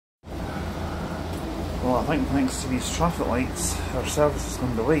Well, I think thanks to these traffic lights, our service is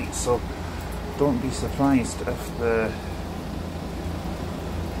going to be late, so don't be surprised if the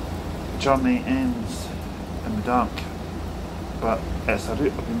journey ends in the dark. But it's a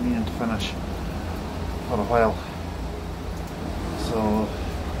route I've been meaning to finish for a while, so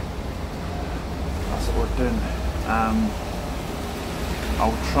that's what we're doing.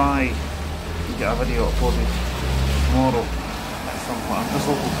 I'll try to get a video uploaded tomorrow at some point. I'm just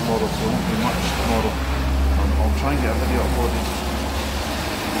local tomorrow, so it won't be much tomorrow. I'll try and get a video uploaded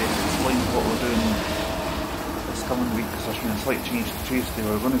to explain what we're doing this coming week, because there's been a slight change to Tuesday.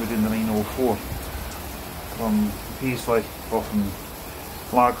 We're going to be doing the 904 from Paisley, or from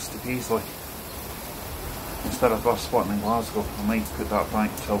Largs to Paisley, instead of bus spotting in Glasgow. I might put that back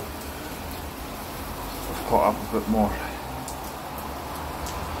till we've caught up a bit more.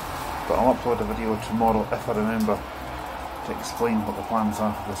 But I'll upload a video tomorrow if I remember to explain what the plans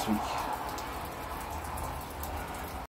are for this week.